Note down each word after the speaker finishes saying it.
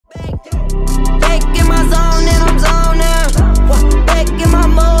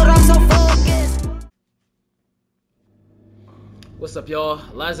What's up, y'all?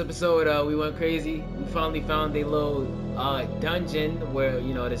 Last episode, we went crazy. We finally found a little dungeon where,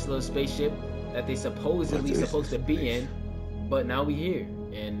 you know, this little spaceship that they supposedly supposed to be in. But now we here,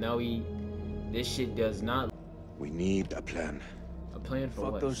 and now this shit does not. We need a plan. A plan for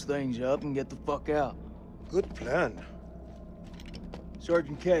what? Fuck those things up and get the fuck out. Good plan.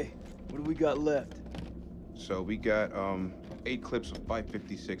 Sergeant K, what do we got left? So we got 8 clips of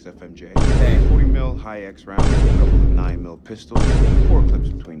 556 FMJ, Okay. 40 mil high X rounds, a couple of 9 mil pistols, 4 clips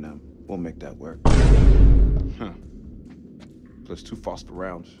between them. We'll make that work. Huh. Plus 2 phosphor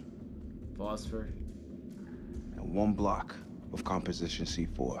rounds. Phosphor. And 1 block of composition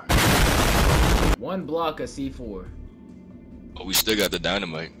C4. 1 block of C4. Oh, we still got the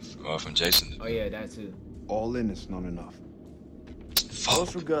dynamite from Jason. Oh yeah, that too. All in, it's not enough. Fuck.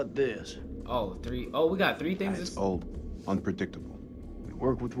 Also got this. Oh, 3. Oh, we got 3 things. It's old, unpredictable. We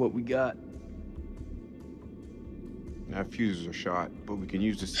work with what we got. Our fuses are shot, but we can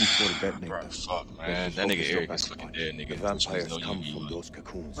use the C4 to detonate Bro, them. fuck, man. That nigga Eric is fucking dead, nigga. The vampires come from those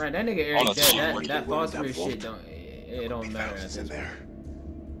cocoons. Right, that nigga Oh, Eric no, dead. shit. That phosphorus That vault. shit don't matter. Thousands in there.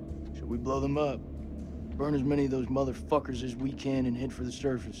 Should we blow them up? Burn as many of those motherfuckers as we can and head for the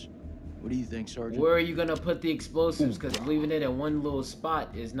surface. What do you think, Sergeant? Where are you gonna put the explosives? Because leaving it in one little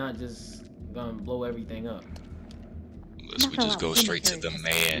spot is not just gonna blow everything up. Unless we just go straight to the We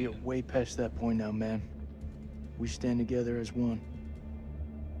man. are way past that point now, man. We stand together as one.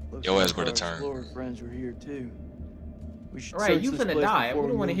 Looks Yo, like ass better our turn. explorer friends were here too. We should Alright, search you this finna place die. before We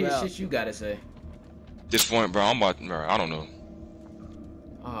don't wanna move hear out. shit you gotta say. This point, bro, I'm about, bro, I don't know.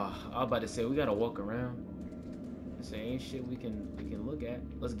 I was about to say we gotta walk around. I say ain't shit we can look at.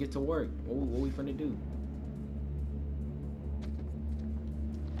 Let's get to work. What we finna do?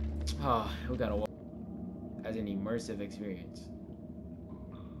 We gotta walk as an immersive experience.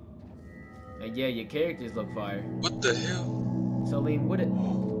 And yeah, your characters look fire. What the hell? Salim, what it?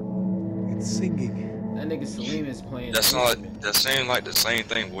 It's singing. That nigga Salim is playing. That the sound instrument. that seemed like the same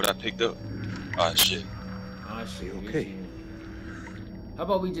thing what I picked up. Ah, shit. Ah shit. You here okay? she is. How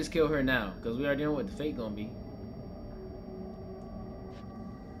about we just kill her now? Cause we already know what the fate gonna be.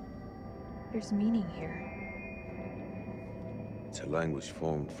 There's meaning here. It's a language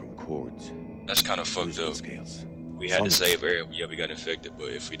formed from chords. That's kind of fucked musical up. scales. We had to Sonic. save Eric. Yeah, we got infected, but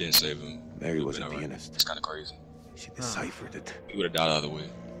if we didn't save him, Mary we was a would've been alright. pianist. It's kind of crazy. She deciphered it. We would have died either way.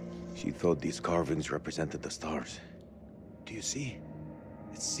 She thought these carvings represented the stars. Do you see?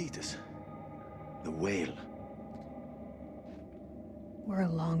 It's Cetus. The whale. We're a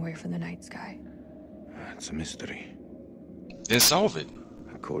long way from the night sky. It's a mystery. Then solve it.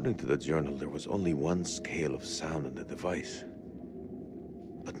 According to the journal, there was only 1 scale of sound in the device.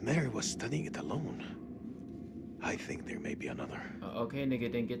 But Mary was studying it alone. I think there may be another. Okay,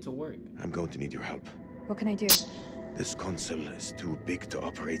 nigga, then get to work. I'm going to need your help. What can I do? This console is too big to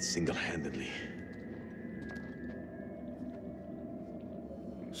operate single-handedly.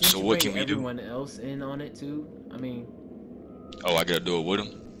 Shouldn't So you what bring can we do? everyone else in on it too? I mean, Oh, I gotta do it with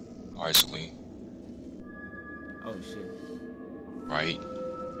him? Alright, Celine. oh shit. Right.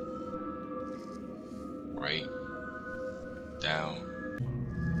 Right. Down.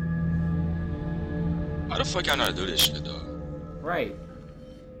 How the fuck y'all know how to do this shit, though? Right.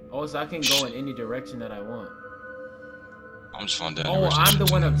 Also, I can go in any direction that I want. I'm just finding down Oh, I'm the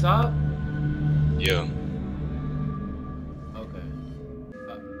one up top? Yeah. Okay.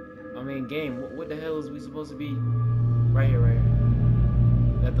 I mean, game, what the hell is we supposed to be? Right here, right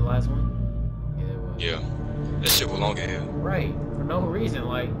here. Is that the last one? Yeah, it was. Yeah. That shit was long in here. Right. For no reason.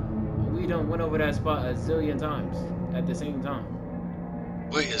 Like, we done went over that spot a zillion times at the same time.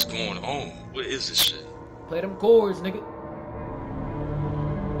 What is going on? What is this shit? Play them chords, nigga.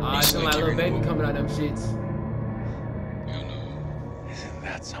 I He's feel like a little flickering. baby coming out them shits. You know. Isn't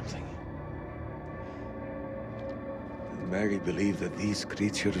that something? Mary believed that these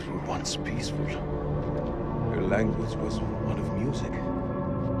creatures were once peaceful. Her language was one of music.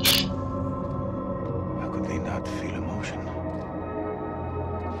 How could they not feel emotion?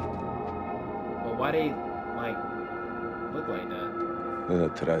 But why they, like, look like that? Then a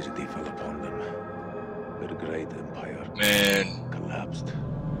tragedy fell upon them. Their great empire Man. collapsed.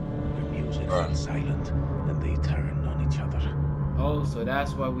 Their music Bruh. fell silent, and they turned on each other. Oh, so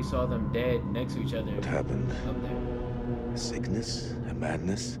that's why we saw them dead next to each other What happened? up there. A sickness? A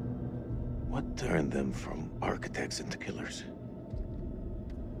madness? What turned them from architects into killers?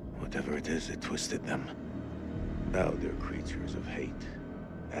 Whatever it is, it twisted them. Now they're creatures of hate.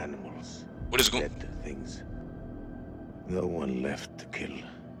 Animals. What is going Dead things. No one left to kill.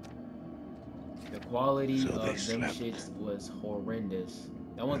 The quality So of they them slept. shits was horrendous.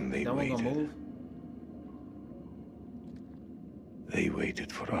 That one And they gonna waited. move? They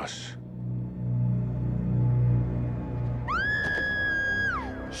waited for us.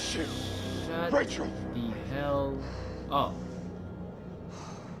 Shit. Shut Rachel! the hell up.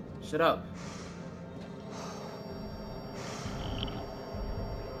 Shut up.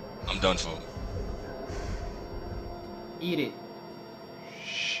 I'm done for. Eat it.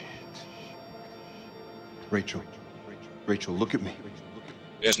 Shit. Rachel. Rachel, look at me.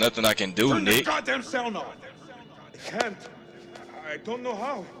 There's nothing I can do, Turn this Nick. goddamn sound off. I can't. I don't know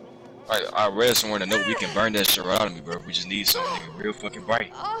how. I read somewhere in the note we can burn that shit right out of me, bro. We just need something real fucking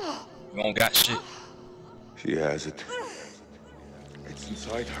bright. We don't got shit. She has it. It's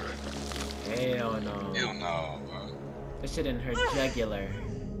inside her. Hell no. Hell no, bro. That shit in her jugular.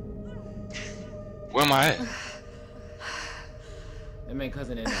 Where am I at? That man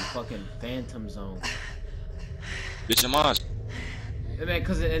cousin in the fucking phantom zone. Bitch, I'm on. That man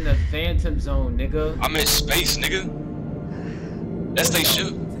cousin in the phantom zone, nigga. I'm in space, nigga. That's they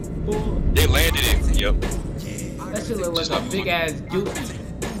ship. They landed it. Yep. That shit look like a big ass dookie.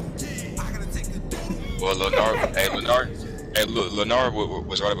 Well, Leonard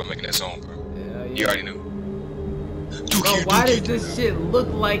was right about making that song, bro. Yeah, You already knew. Bro, why does this shit look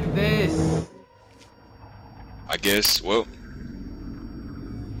like this? I guess. Well,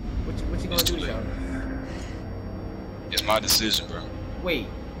 What you gonna It's do, too late. Sean? it's my decision, bro. Wait,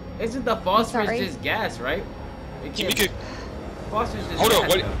 isn't the phosphorus Sorry? just gas, right? It Can we can't. get? Phosphorus just Hold gas, on,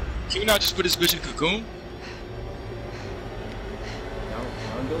 wait. though. Can we not just put this bitch in a cocoon?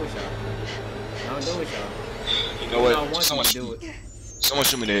 Don't do it, Sean. Don't do it, Sean. You know I what? want Someone, you to do it. someone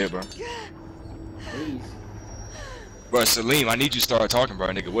shoot me in the head, bro. Please. Bro, Salim, I need you to start talking, bro.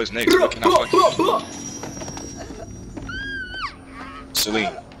 Nigga, what's next? What can I fucking do?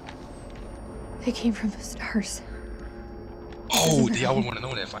 Salim. They came from the stars. Oh, I would want to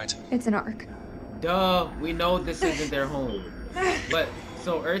know that fight. It's an ark. Duh, we know this isn't their home. But,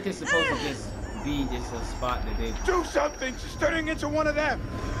 so Earth is supposed to just be just a spot that they... Do something! She's turning into one of them!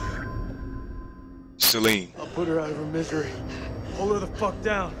 Salim. I'll put her out of her misery. Hold her the fuck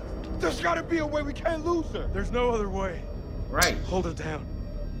down. There's gotta be a way we can't lose her! There's no other way. Right. Hold her down.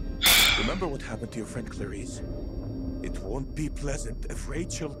 Remember what happened to your friend Clarice? It won't be pleasant if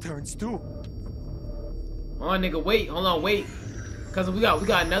Rachel turns too. Hold on, nigga, wait. Hold on, wait. Cause we got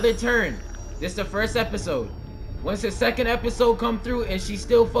another turn. This the first episode. Once the second episode come through and she's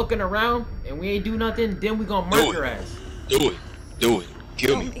still fucking around and we ain't do nothing, then we gonna murk her ass. Do it. Do it.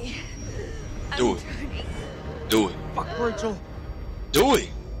 Kill me. Do it. Do it. Fuck Rachel. Do it.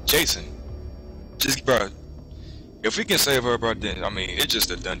 Jason. Just, bro. If we can save her, bro, then, I mean, it's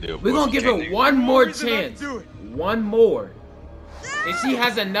just a done deal. We're bro. gonna give her Can't one more reason not to chance. do it. One more. If she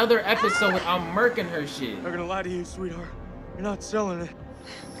has another episode, I'm murking her shit. I'm not gonna lie to you, sweetheart. You're not selling it.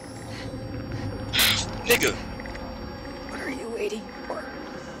 Nigga, What are you waiting for?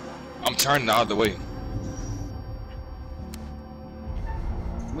 I'm turning the other way.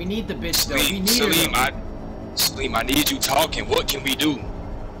 We need the bitch though. We Salim, need her. Salim, though. Salim, I need you talking. What can we do? I'm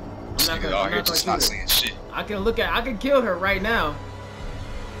not Nigga gonna, out I'm here not just gonna not shoot her. saying shit. I can kill her right now.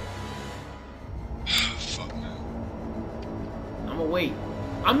 Fuck, man. I'ma wait.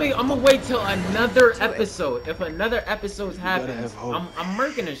 I'm gonna wait till another episode. If another episode happens, have hope. I'm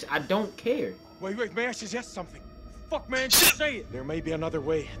murking her. I don't care. Wait, may I suggest something? Fuck, man, just say it! There may be another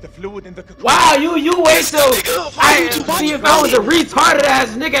way. The fluid in the cocoon. Wow, you wait till Nigga, I see if I was a retarded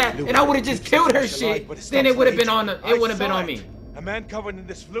ass nigga and I would have just killed her shit. Then it would have been on it would have been on me. A man covered in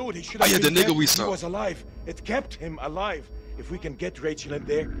this fluid, he should Oh, have yeah, been the nigga dead. we He saw. was alive. It kept him alive. If we can get Rachel in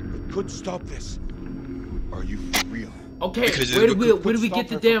there, it could stop this. Are you for real? Okay, Because where it do Could we stop get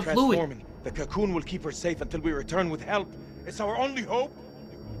the her damn from fluid? transforming. The cocoon will keep her safe until we return with help. It's our only hope.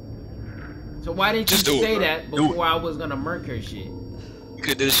 So why didn't Just you do it, say bro. that Do it. before I was gonna murk her shit? You could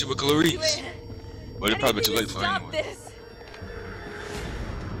have did this shit with Clarice. But it's probably too late for her anyway.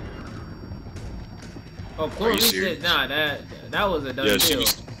 Oh, Are you Clarice serious? said, nah, that was a done Yeah, she deal.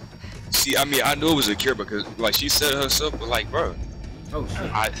 was. See, I mean, I knew it was a cure because, like, she said it herself, but, like, bro, Oh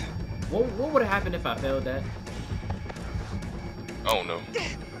shit. What would have happened if I failed that? I don't know.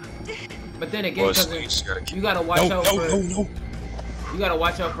 But then again, Well, cousin, you just gotta keep. you gotta watch out for No. you gotta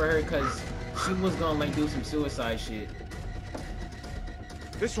watch out for her because she was gonna like do some suicide shit.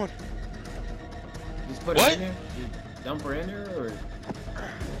 This one. Just put her What? in there, just dump her in there, or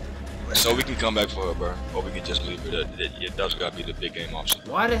So we can come back for her, bro, or we can just leave it. That's gotta be the big game option.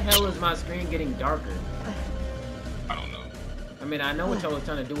 why the hell is my screen getting darker? I don't know. I mean, I know what y'all was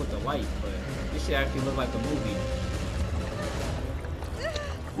trying to do with the light, but this shit actually look like a movie.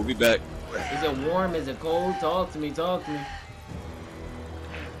 We'll be back. Is it warm? Is it cold? Talk to me. Talk to me.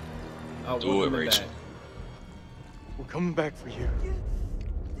 Oh, Do we're it, coming Rachel. back. We're coming back for you.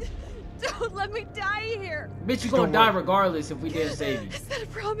 Don't let me die here. Bitch, you gonna die regardless if we didn't save you. Is that a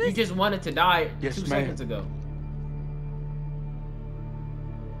promise? You just wanted to die Yes, 2 ma'am. seconds ago.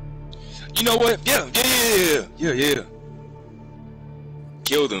 You know what? Yeah.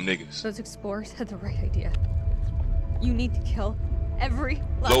 Kill them niggas. Those explorers had the right idea. You need to kill every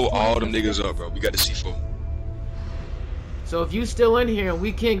last Blow one all of them niggas up, bro. We got the C4. So if you still in here and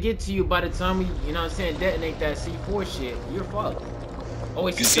we can't get to you by the time we, you know what I'm saying, detonate that C4 shit, you're fucked. Oh,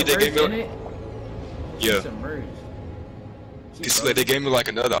 wait, You she's see they submerged gave in me- it? Yeah. She's submerged. It's like they gave me like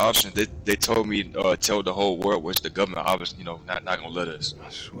another option. They told me tell the whole world, which the government obviously, you know, not gonna let us. I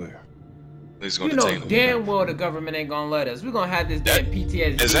swear. It's gonna You know detain them. damn well the government ain't gonna let us. We're gonna have this damn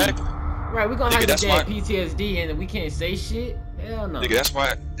PTSD. Exactly. Right, we're gonna Nigga, have this that's damn why- PTSD and we can't say shit? Hell no. Nigga, that's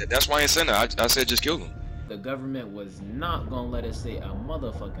why I ain't saying that. I said just kill them. The government was not gonna let us say a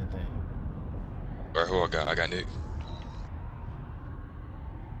motherfucking thing. Alright, who I got? I got Nick.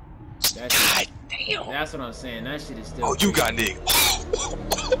 God damn. That's what I'm saying. That shit is still. Oh, you got Nick. Cocoon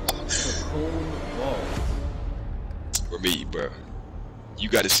Vault. For me, bro. You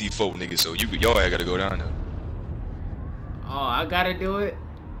got to C4, nigga. So your ass gotta go down there. Oh, I gotta do it?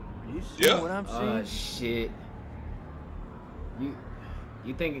 You see Yeah. what I'm saying? Shit.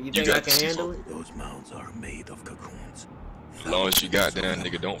 You think I got can C4. handle it? Those mounds are made of cocoons. As long as you got down,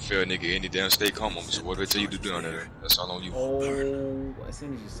 nigga, don't fail, nigga, any damn state come on. So whatever they tell you to do down there, that's all on you. Oh, as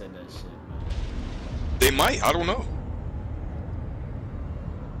soon as you said that shit, man. They might. I don't know.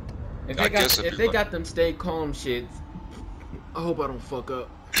 If I they got, guess if if you they like- got them stay calm shits, I hope I don't fuck up.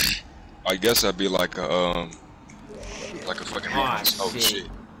 I guess that'd be like a fucking Ah, oh shit. shit.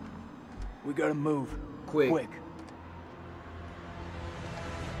 We gotta move. Quick.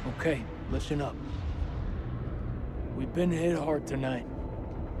 Okay, listen up. We've been hit hard tonight.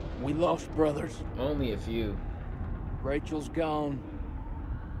 We lost brothers. Only a few. Rachel's gone.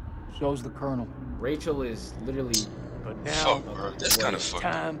 So's the Colonel. Rachel is literally, But now, Fuck, bro. That's kind of it's fucked.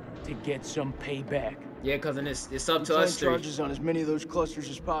 time to get some payback. yeah, cause then it's up to Plant us three. charges on as many of those clusters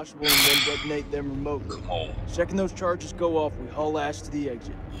as possible and then detonate them remotely. Come on. Second those charges go off, we haul ass to the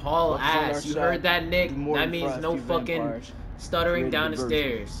exit. Haul Fuck's on our ass. You side. heard that, Nick? Do more That than means fry a no few fucking vampires. stuttering Create a down the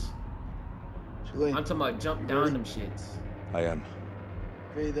diversion. stairs. Celine, I'm talking about jump down ready? them shits. I am.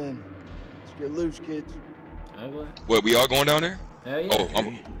 okay then. Let's get loose, kids. Okay. What, we all going down there? Hell yeah.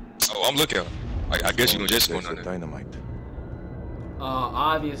 I'm looking. I guess you gonna just go There's down the there. dynamite.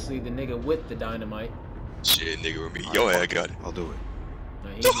 Obviously the nigga with the dynamite. Shit, nigga, with me. Your ass got it. I'll do it. No,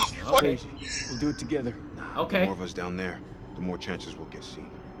 he just- okay. Crazy. We'll do it together. The Okay. more of us down there, the more chances we'll get seen.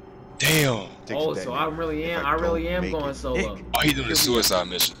 Damn. Take Oh, some so detonator. I really If am. I really don't am make going it, solo. Nick, Oh, he doing a suicide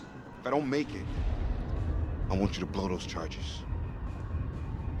mission. if I don't make it, I want you to blow those charges.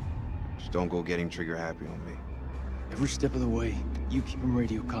 Just don't go getting trigger happy on me. Every step of the way, you keep in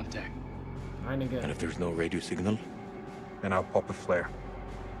radio contact. Alright, nigga. And if there's no radio signal, then I'll pop a flare.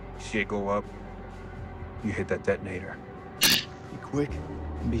 See it go up, you hit that detonator. Be quick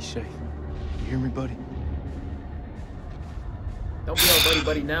and be safe. You hear me, buddy? Don't be all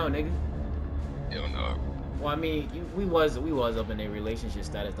buddy now, nigga. Hell no. Well, I mean, we was up in a relationship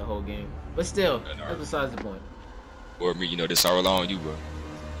status the whole game, but still, Yeah, no. that's besides the point. Or me, you know, this all on you, bro.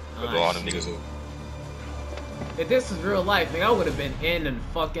 Blow all them niggas up. If this was real life, nigga, I would have been in and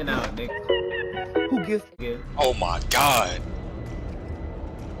fucking out, nigga. Who gives? Yeah. Oh my god.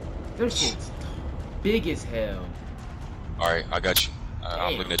 Them shits big as hell. Alright, I got you.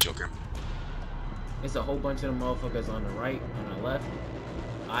 I'm Damn. looking at you, okay? It's a whole bunch of them motherfuckers on the right, on the left.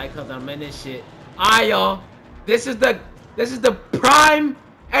 Alright, cause I'm in this shit. Alright, y'all. This is the prime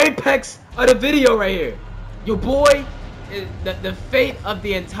apex of the video right here. Your boy, the fate of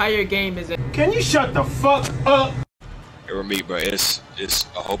the entire game is in. Can you shut the fuck up? Here with me, bro. It's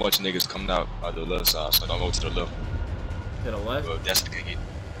a whole bunch of niggas coming out on the left side, so don't go to the left. To the left? But that's the game.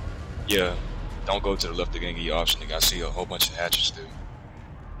 Yeah, don't go to the left. They're gonna give you option, nigga. I see a whole bunch of hatches still.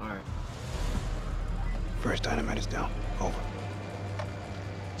 Alright. First dynamite is down. Over.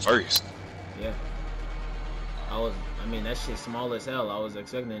 First. Yeah. I mean, that shit small as hell. I was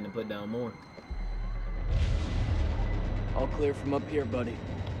expecting to put down more. All clear from up here, buddy.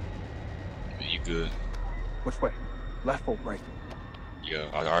 You good? Which way? Left or right? Yeah,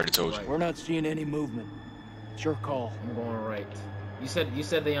 I already told you. Right. We're not seeing any movement. It's your call. I'm going right. You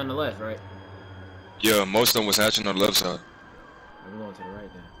said they on the left, right? Yeah, most of them was hatching on the left side. I'm going to the right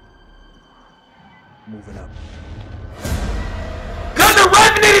then. Moving up. Cause the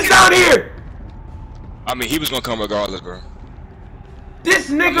Revenant is down here! I mean, he was gonna come regardless, bro. This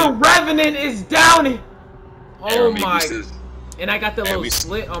nigga Revenant is down here! Oh Aaron, my. we still- And I got the Hey, little we-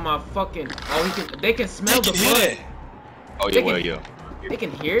 slit on my fucking. Oh, they can smell They the can hear blood. that. Oh yeah, well yeah. They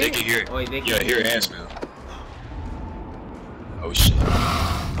can hear it? They can hear it. Oh, they can yeah, hear it and smell. Oh shit.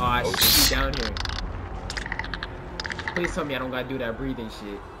 Oh, I should be down here. Please tell me I don't gotta do that breathing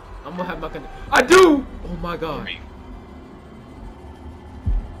shit. I'm gonna have my I do! Oh my god.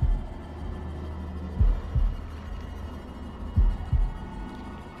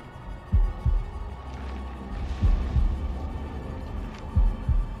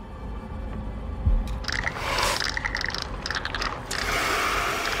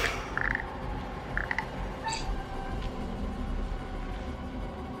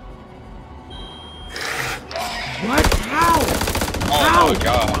 What? How? Oh my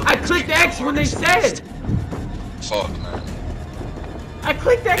god. I clicked X when they said. Fuck, man. I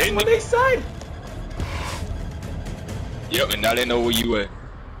clicked X when they said. Yep, and now they know where you at.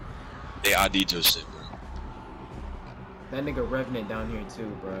 They ID'd your shit, bro. That nigga Revenant down here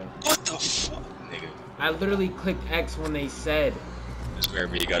too, bro. What the fuck, nigga? I literally clicked X when they said. This man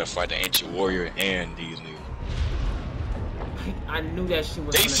really gotta fight the ancient warrior and these niggas. I knew that shit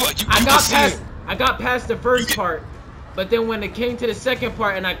was. They fuck you. I got past the first part, but then when it came to the second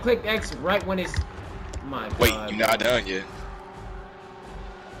part and I clicked X right when it's. My god. Wait, you're not done yet.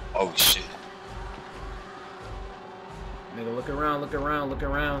 Oh shit. Nigga, look around, look around, look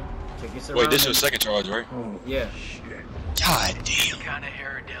around. Check your surroundings. Wait, this is your second charge, right? Oh, yeah. Shit. God damn. Kinda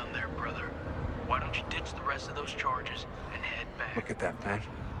hairy down there, brother. Why don't you ditch the rest of those charges and head back? Look at that, man.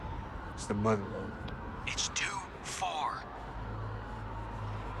 It's the mother load. It's too far.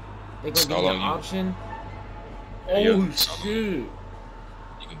 They gonna give me an option. Yeah, Oh shit. You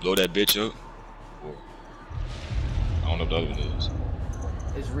can blow that bitch up. Or I don't know what the other one is.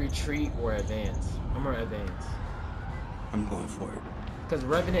 It's retreat or advance. I'm gonna advance. I'm going for it. Cause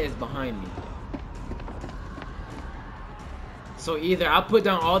Revenant is behind me. So either I put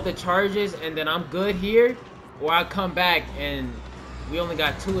down all the charges and then I'm good here, or I come back and we only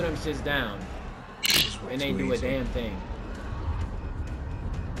got 2 of them shits down. And they do a damn thing.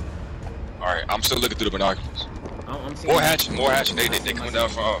 Alright, I'm still looking through the binoculars. I'm seeing More hatching. They coming down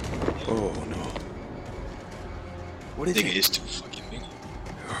from Oh no. What is Nigga, it? it's too fucking many.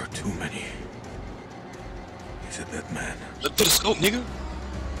 There are too many. He's a dead man. Look through the scope, nigga.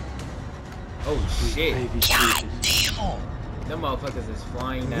 Oh shit. God damn. Them motherfuckers is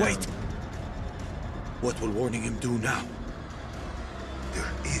flying down. Wait! What will warning him do now?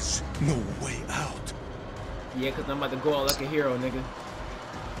 There is no way out. Yeah, cause I'm about to go out like a hero, nigga.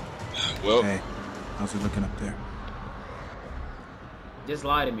 Well, Hey, how's it looking up there? Just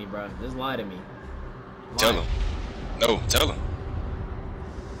lie to me, bro. Just lie to me. tell him. No, tell him.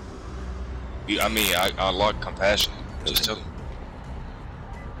 I unlocked compassion. Just tell him.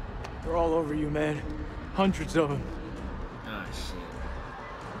 They're all over you, man. Hundreds of them. Ah, shit.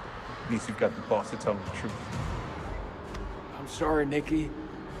 At least you've got the boss to tell him the truth. I'm sorry, Nikki.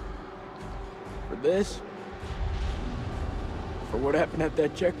 For this? For what happened at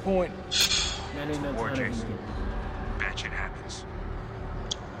that checkpoint? Man, ain't no War, time to Jason. be- Bad shit happens.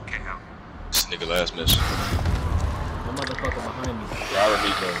 Okay, out. This nigga last mission. My motherfucker behind me. Robert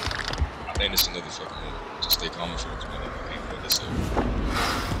Miko. I think this is another fucking one. Just stay calm for us, man. I can't fuck this up.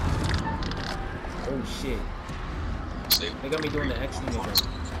 Oh shit. Stay. They got me doing the X thing again.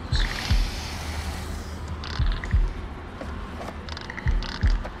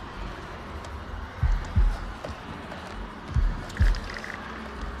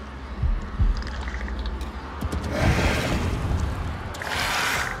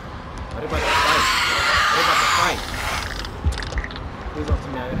 What about to fight? What about to fight? Please don't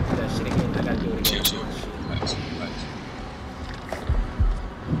tell me I gotta do that shit again. I gotta do it again. Chill. Oh, shit. Relax, relax.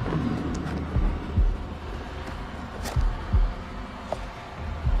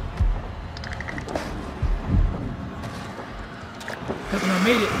 Cousin, I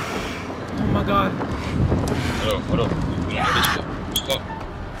made it. Oh my god. Hold up. Chill out.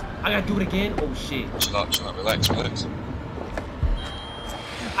 I gotta do it again. Oh shit. Chill out. Relax.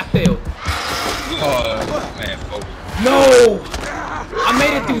 I failed. Oh, man, focus. No! I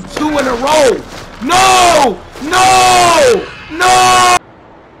made it through 2 in a row. No! No! No!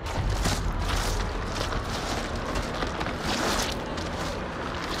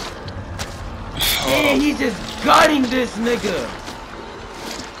 Man, he's just gutting this nigga.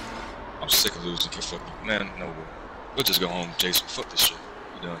 I'm sick of losing. Fuck you. Man, no. We'll just go home, Jason. Fuck this shit.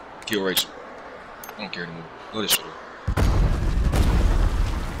 We done. Kill Rachel. I don't care anymore. Blow this shit up.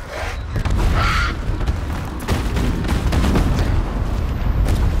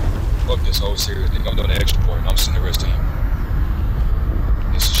 Fuck this whole series, nigga. I'm doing the extra part and I'm seeing the rest of you.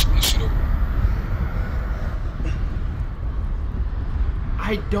 This shit over.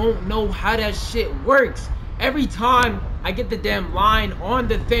 I don't know how that shit works. Every time I get the damn line on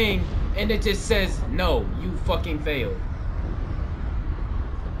the thing, and it just says, no, you fucking failed.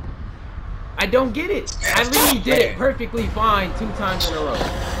 I don't get it. I literally did it perfectly fine 2 times in a row.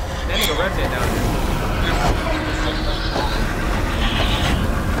 That nigga repped that down there.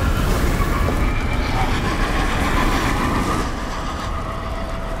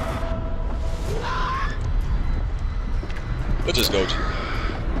 Let's just go to.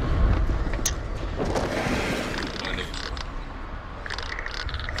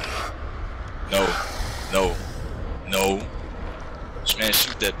 No. No. No. Man,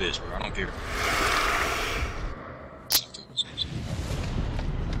 shoot that bitch, bro. I don't care.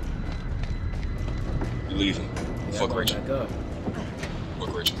 You leave him. Yeah, Fuck Rachel. back up.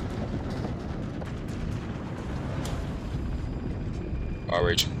 Fuck Rachel. Alright,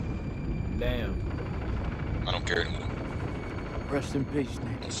 Rachel. Damn. I don't care anymore. Rest in peace, I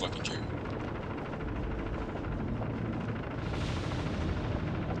Nick. don't fucking care.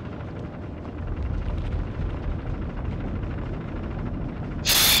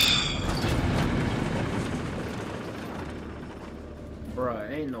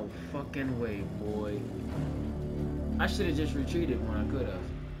 Bruh, ain't no fucking way, boy. I should have just retreated when I could have.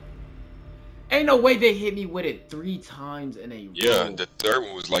 Ain't no way they hit me with it 3 times in a row. Yeah, the third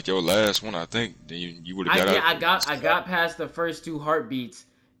one was like your last one, I think. Then you would have got out. I got past the first 2 heartbeats,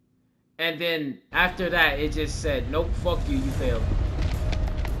 and then after that, it just said, "Nope, fuck you, you failed."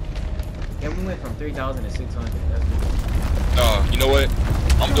 And we went from 3,000 to 600. That's good. You know what?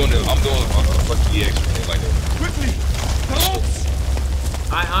 I'm doing a fucking EX like that. Quickly!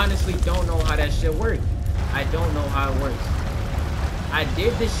 I honestly don't know how that shit works. I don't know how it works. I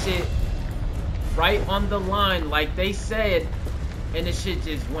did this shit right on the line like they said, and the shit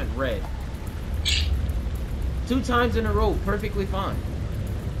just went red. 2 times in a row, perfectly fine.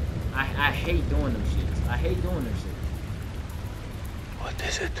 I hate doing them shits. I hate doing them shit. What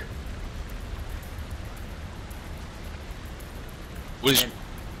is it?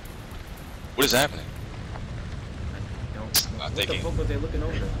 What is happening? What the fuck was they looking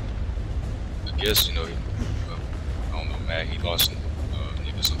over? I guess, you know, I don't know, man, he lost some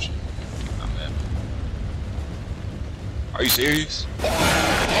nigga some shit. I'm mad. Are you serious? Oh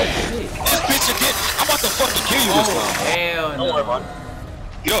shit. This bitch again. I'm about to fucking kill you this time. Hell no. Don't worry about it.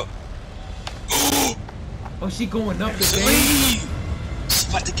 Get up. Oh, she going up the Celine! thing? She's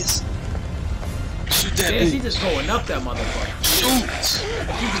about to get... Shoot that Yeah, bitch. she just going up that motherfucker. Shoot!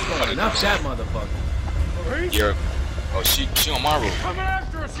 She just going up that motherfucker. Yeah. Oh, she on my road. Coming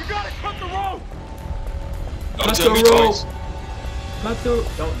after us! You gotta cut the rope! Don't Cut tell the me rope. twice. Cut the...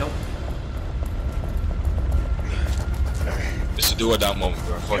 Don't. It's a do or die moment,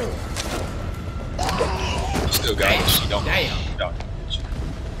 bro. Fuck it. You still got it. She don't. Damn. No.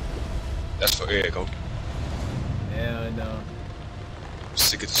 That's for Eric, go. Hell no. I'm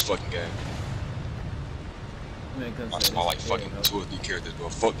sick of this fucking game. Man, I smell like fucking 2 or 3 characters, bro.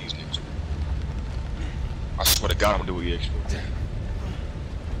 Fuck these niggas. I swear to God, I'm gonna do EX.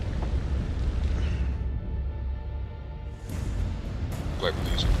 Black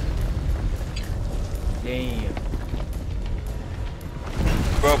release. Damn.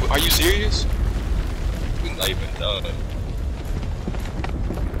 Bro, are you serious? We're not even done.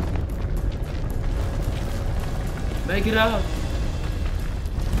 Make it up.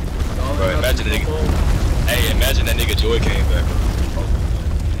 Bro, imagine that nigga. Hey, imagine that nigga Joy came back.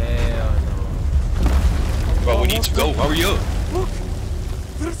 Hell no. Bro, we need to go. Hurry up. Look!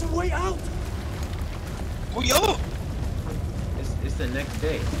 There's a way out! Hurry up. It's the next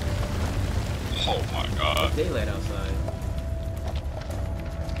day. Oh my God. Daylight outside.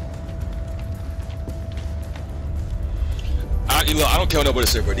 Look, I don't care what nobody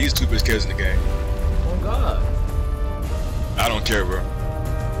say, bro. These 2 best characters in the game. Oh God. I don't care, bro.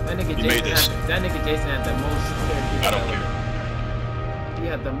 That nigga You made this Jason. That nigga Jason had the most character. I don't care. He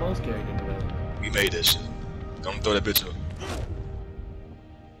had the most character development. We made this shit. Don't throw that bitch up.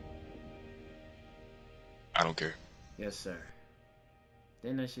 I don't care. Yes, sir.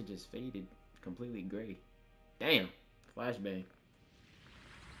 Then that shit just faded completely gray. Damn. Flashbang.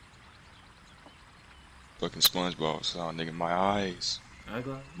 Fucking SpongeBob, so nigga, my eyes. I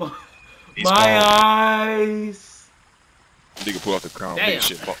got He's my gone. eyes. Nigga pull out the crown. Damn. Nigga,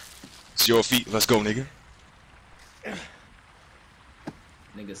 shit. It's your feet. Let's go, nigga.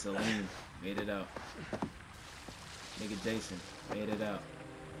 Nigga Celine made it out. Nigga Jason made it out.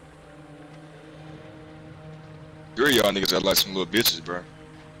 3 of y'all niggas got like some little bitches, bro.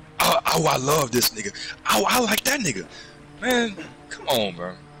 Oh, I love this nigga. Oh, I like that nigga. Man, come on,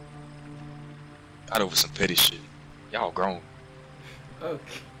 bro. Got over some petty shit. Y'all grown. Okay.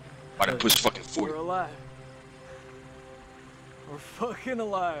 About to push fucking 40. We're alive. We're fucking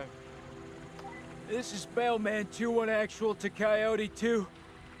alive. This is Bellman 2-1 actual to Coyote 2.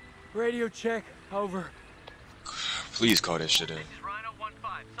 Radio check, over. Please call that shit in.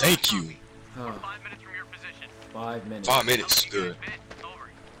 Thank you. 5 minutes from your position. 5 minutes. 5 minutes, good.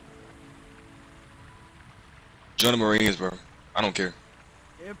 Join the Marines, bro. I don't care.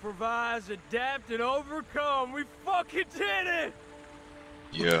 Improvise, adapt, and overcome. We fucking did it!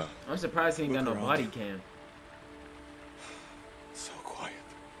 Yeah. I'm surprised he ain't got no body cam. So quiet.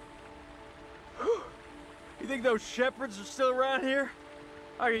 You think those shepherds are still around here?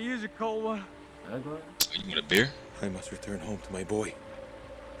 I could use a cold one. You want a beer? I must return home to my boy.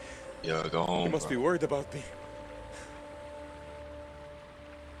 Yeah, go home. He must be worried about me.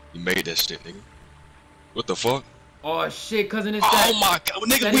 You made that shit, nigga. What the fuck? Oh shit, cousin, it's Oh my god,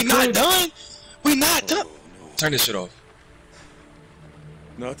 nigga, we not done? We not done? No. Turn this shit off.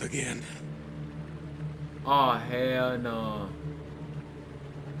 Not again. Oh hell no.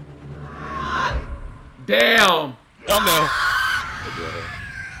 Damn! Oh no.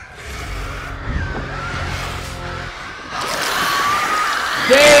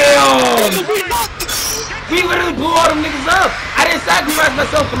 Damn! We literally blew all them niggas up! I didn't sacrifice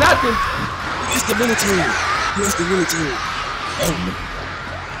myself for nothing! Where's the military? Where's the military? Oh,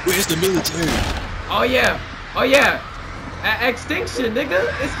 where's the military? Oh yeah! Oh yeah! Extinction, nigga!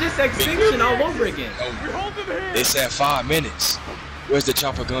 It's just extinction all over again. Oh, they said 5 minutes. Where's the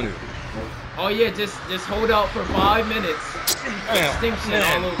chopper gunner? Oh yeah, just hold out for 5 minutes. Extinction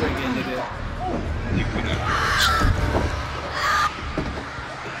all over again, nigga.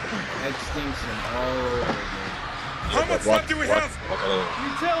 Extinction all over again. How much time do we have? You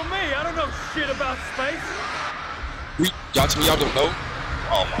tell me, I don't know shit about space. Y'all tell me y'all don't know?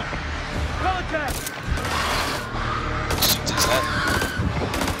 Oh my. Contact! Shit just happened.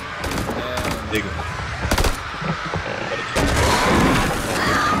 Nigga.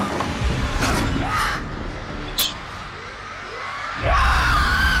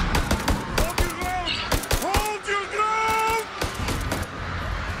 Hold your ground!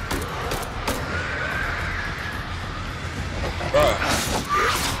 Bruh.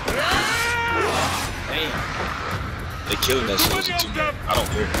 Damn. They killing that shit. I don't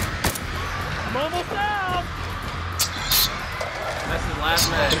care. I'm almost out! That's his last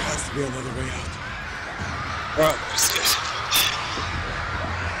There match. has to be another way out. Bruh.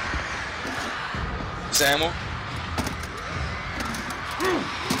 Is ammo?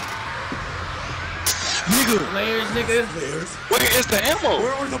 Nigga. Players, nigga. There's. Where is the ammo?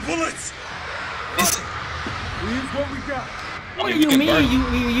 Where are the bullets? Is it? We use what we got. What do we you can mean burn.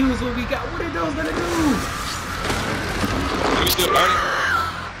 you use what we got? What are those gonna do? Are we still burning?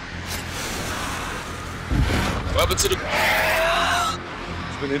 What happened to the...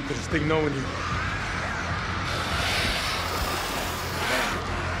 It's been interesting knowing you.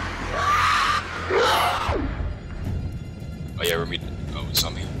 Oh yeah, Remy. Oh, it's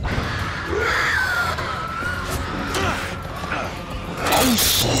on me. Oh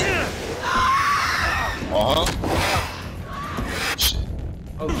shit! Uh-huh. Shit.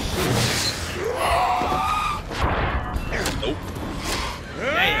 Oh shit. Nope.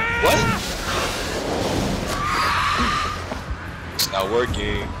 Damn. What? It's not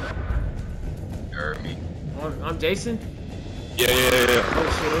working. You heard me. I'm Jason. Yeah. Oh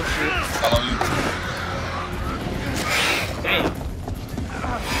shit, oh shit. Follow you. Damn.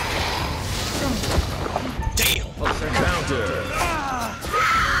 Damn. Oh, sir.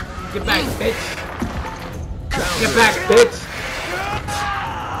 Get back, bitch. Get back, bitch.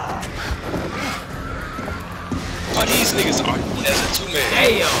 Oh, these niggas are as a two-man.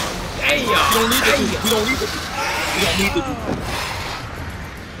 Damn. Damn. We don't need to do. We don't need to do.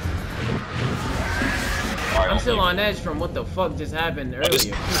 I'm still on edge from what the fuck just happened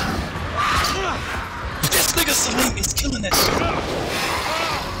earlier. This nigga Salim is killing that shit.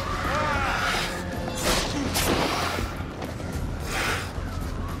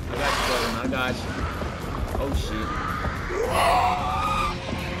 I got you. Oh shit.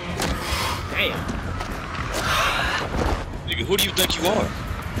 Damn. Nigga, who do you think you are?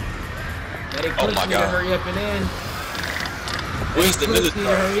 Medic, Oh push my me to God. hurry up and in. Where's the Push me to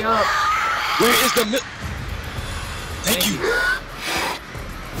military? hurry up. Where is the mil? Thank you.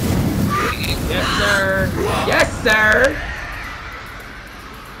 Yes, sir. Yes, sir.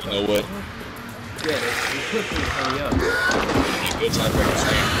 You know what? Yeah, they push me to hurry up. Good time for us.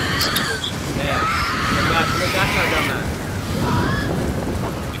 Damn. Look out your dumb ass.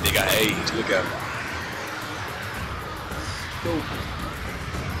 You think I age? Look at me. Stupid.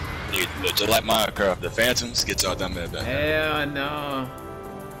 You look just like Minecraft. The Phantoms get y'all dumb at back. Hell no.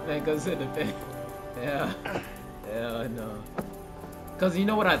 That goes in the bed. Yeah. Hell no. Cause you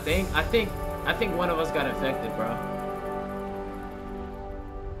know what I think? I think one of us got infected, bro.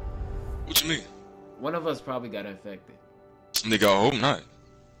 What you mean? One of us probably got infected. Nigga, I hope not.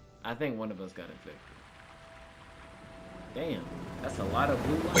 I think one of us got infected. Damn, that's a lot of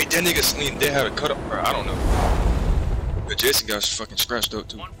blue light. Wait, that nigga Celine, they had a cut up, bro. I don't know. But Jason got fucking scratched up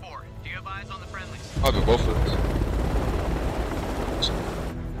too. 1-4. Do you have eyes on the friendlies? Probably both of us.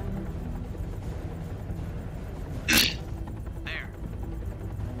 There.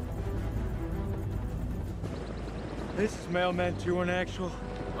 This is Mailman 2 in actual.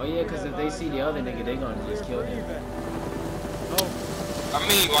 Oh yeah, cause if they see the other nigga, they gonna just kill him. Oh, I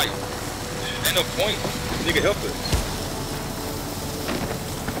mean, like, ain't no point. Nigga, help us.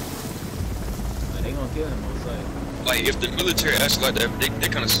 They gonna kill him on sight. Like, if the military acts like that, they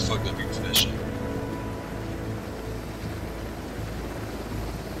kind of fucked up people for that shit.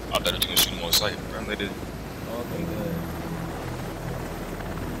 I thought they were gonna shoot him on sight, bro. They did. Okay, good.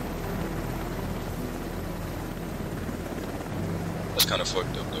 That's kind of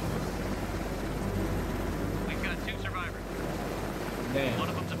fucked up, though. We've got 2 survivors. Damn. One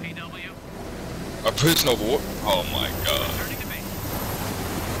of them's a PW. A prisoner of war? Oh my god. Turning to base.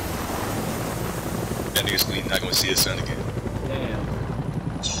 That nigga's clean, not gonna see his son again. Damn.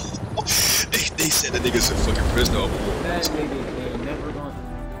 They said that nigga's a fucking prisoner of war. That nigga ain't never gonna.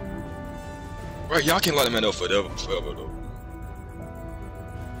 Right, y'all can't let the man up forever though.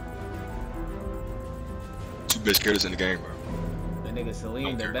 2 best characters in the game, bro. That nigga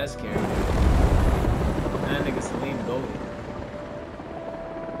Salim, the Okay. best character. That nigga Salim golden.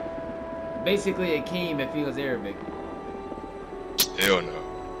 Basically a Akeem if he was Arabic. Hell no.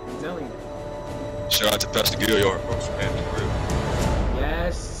 I'm telling you. Shout out to Pastor Gilliard, bro, for man, for real.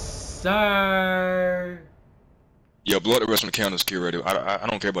 Yes, sir. Yeah, blow out the rest of the counters, Q Radio. I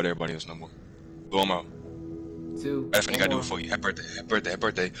don't care about everybody else no more. Blow them out. 2. That's what I gotta do one it for you. Happy birthday, happy birthday, happy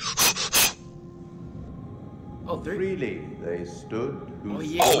birthday. more. Oh, 3. Freely they stood who Oh,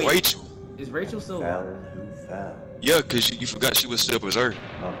 yeah. Oh, wait. Rachel. Is Rachel still fell alive? who fell. Yeah, cause you forgot she was still preserved.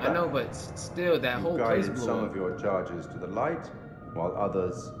 Not I know, bad. but still, that You whole place guided blew some up. of your charges to the light, while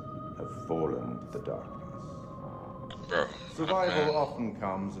others have fallen to the darkness. Bro. Survival man. often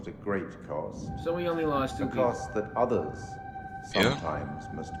comes at a great cost. So we only lost 2 A people. cost that others Yeah. sometimes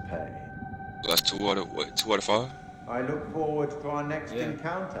must pay. That's 2 out of what? 2 out of 5? I look forward to our next Yeah.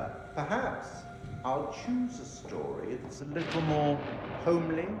 encounter. Perhaps I'll choose a story that's a little more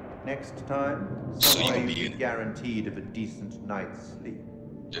homely next time. So you Somewhere can be you'll in be it. guaranteed of a decent night's sleep.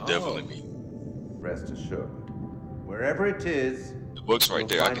 They're Oh. definitely me. Rest assured, wherever it is, The book's right you'll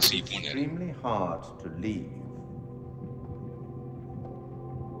there. I find can see it you pointing at it. extremely hard to leave.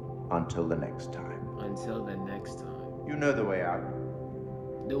 Until the next time. Until the next time. You know the way out.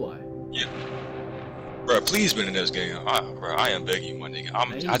 Do I? Yeah. Bro, please be in the next game. Bro, I am begging you, my nigga.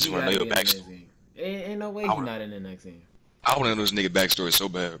 I just want to know your backstory. Ain't no way he's not in the next game. I want to know this nigga backstory so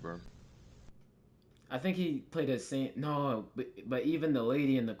bad, bro. I think he played a same. No, but even the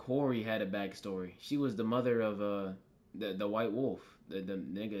lady in the quarry had a backstory. She was the mother of the White Wolf, the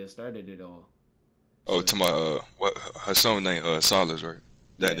nigga that started it all. Oh, to my what her son named Silas, right?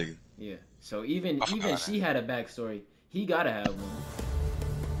 That Yeah. nigga. Yeah. So even I forgot she had a backstory. He gotta have one.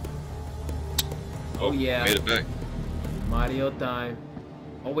 Oh yeah. Made it back. Mario time.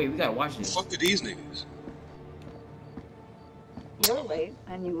 Oh wait, we gotta watch this. Fuck are these niggas? You're late,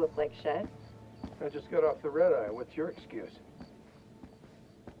 and you look like shit. I just got off the red eye. What's your excuse?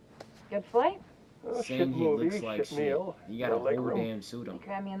 Good flight? Oh, shit Saying he movie, looks like shit shit. meal. You got no a leg whole room. damn suit You on.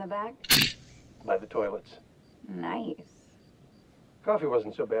 cram me in the back? By the toilets. Nice. Coffee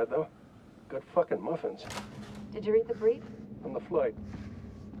wasn't so bad, though. Good fucking muffins. Did you read the brief? On the flight.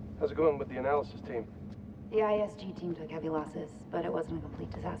 How's it going with the analysis team? The ISG team took heavy losses, but it wasn't a complete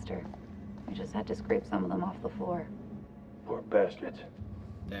disaster. We just had to scrape some of them off the floor. Poor bastards.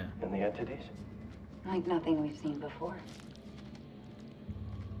 Yeah. And the entities? Like nothing we've seen before.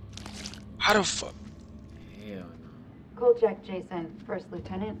 How the fuck? Hell no. Cool check, Jason. First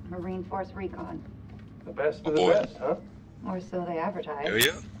Lieutenant, Marine Force Recon. The best Oh, of the boy. best, huh? Or so they advertise. Hell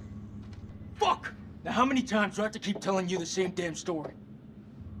yeah. Fuck! Now how many times do I have to keep telling you the same damn story?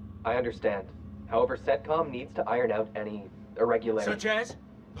 I understand. However, CENTCOM needs to iron out any irregularities. Such as?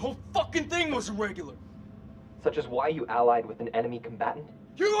 The whole fucking thing was irregular. Such as why you allied with an enemy combatant?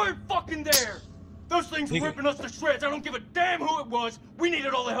 You weren't fucking there! Those things were ripping us to shreds. I don't give a damn who it was. We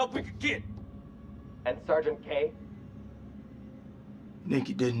needed all the help we could get. And Sergeant K?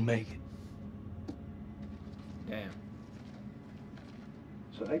 Nikki didn't make it. Damn.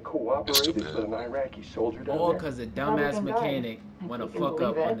 So they cooperated with an Iraqi soldier down All there? because the dumbass Republican guy. mechanic If wanna you can fuck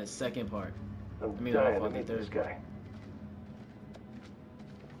up believe on it. the second part. I'm I mean, dying to fucking meet this third. guy.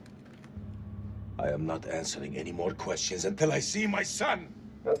 I am not answering any more questions until I see my son.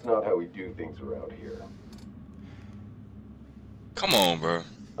 That's not how we do things around here. Come on, bro.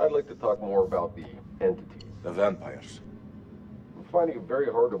 I'd like to talk more about the entities. The vampires. I'm finding it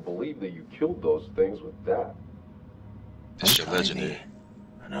very hard to believe that you killed those things with that. This shit legendary.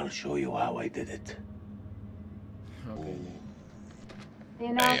 And I'll show you how I did it. Okay. The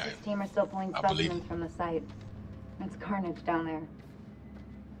analysis team are still pulling I believe specimens from the site. It's carnage down there.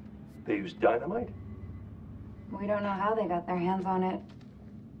 They use dynamite? We don't know how they got their hands on it.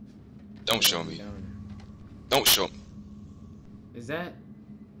 Don't show me. Don't show me. Is that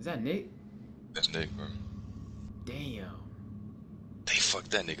Nick? That's Nick, bro. Damn. They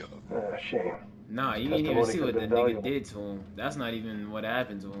fucked that nigga up. Shame. Nah, you didn't even see what the nigga did to him. That's not even what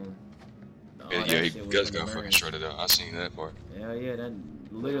happened to him. Yeah, he just got fucking shredded out. I seen that part. Yeah, that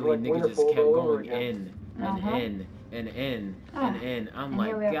literally nigga just kept going in and in and in and in. I'm like,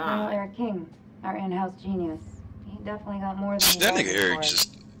 here we have Colonel God. Eric King, our in-house genius. He definitely got more than That he nigga wanted Eric for it.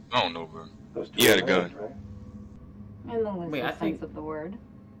 just, I don't know, bro. He had a gun. In the Wait, literal sense of the word.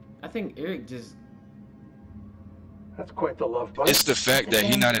 I think Eric just. That's quite the love bite. It's the fact that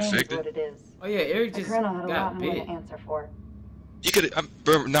he not infected. What it is. Oh yeah, Eric just Colonel had a lot got more bit. to answer for. You could,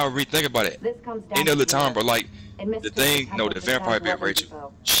 bro, now rethink about it. This comes down Ain't no to time, bro. Like, admits the to thing, no, the Temple's vampire attack bit weapons Rachel,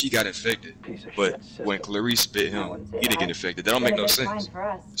 info. she got infected. But when Clarice bit him, he didn't get infected. That don't make no sense. For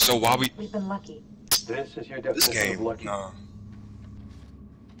us. So why we? We've been lucky. This is your This definition of game, lucky. nah.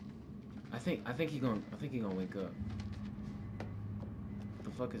 I think he gonna wake up.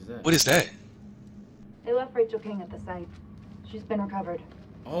 The fuck is that? What is that? They left Rachel King at the site. She's been recovered.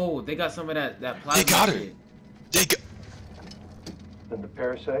 Oh, they got some of that plasma. They got her. shit. They got. And the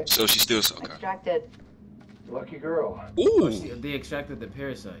parasite? So she's still okay. Extracted. Lucky girl. Ooh. They extracted the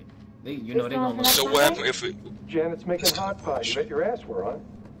parasite. They, They they gonna look. So what happened if it? Janet's making hot pie. You bet your ass we're on.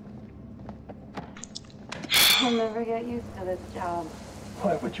 I'll never get used to this job.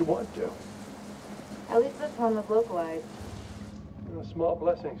 Why would you want to? At least this one was localized. Small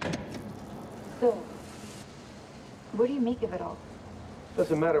blessings. So, what do you make of it all?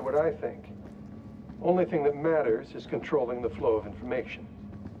 Doesn't matter what I think. Only thing that matters is controlling the flow of information.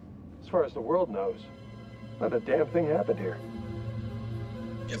 As far as the world knows, not a damn thing happened here.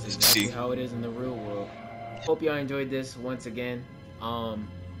 That's exactly how it is in the real world. Hope y'all enjoyed this once again.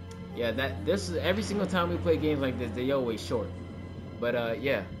 Yeah, this is every single time we play games like this, they always short. But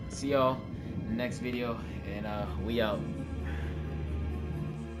yeah, see y'all in the next video, and we out.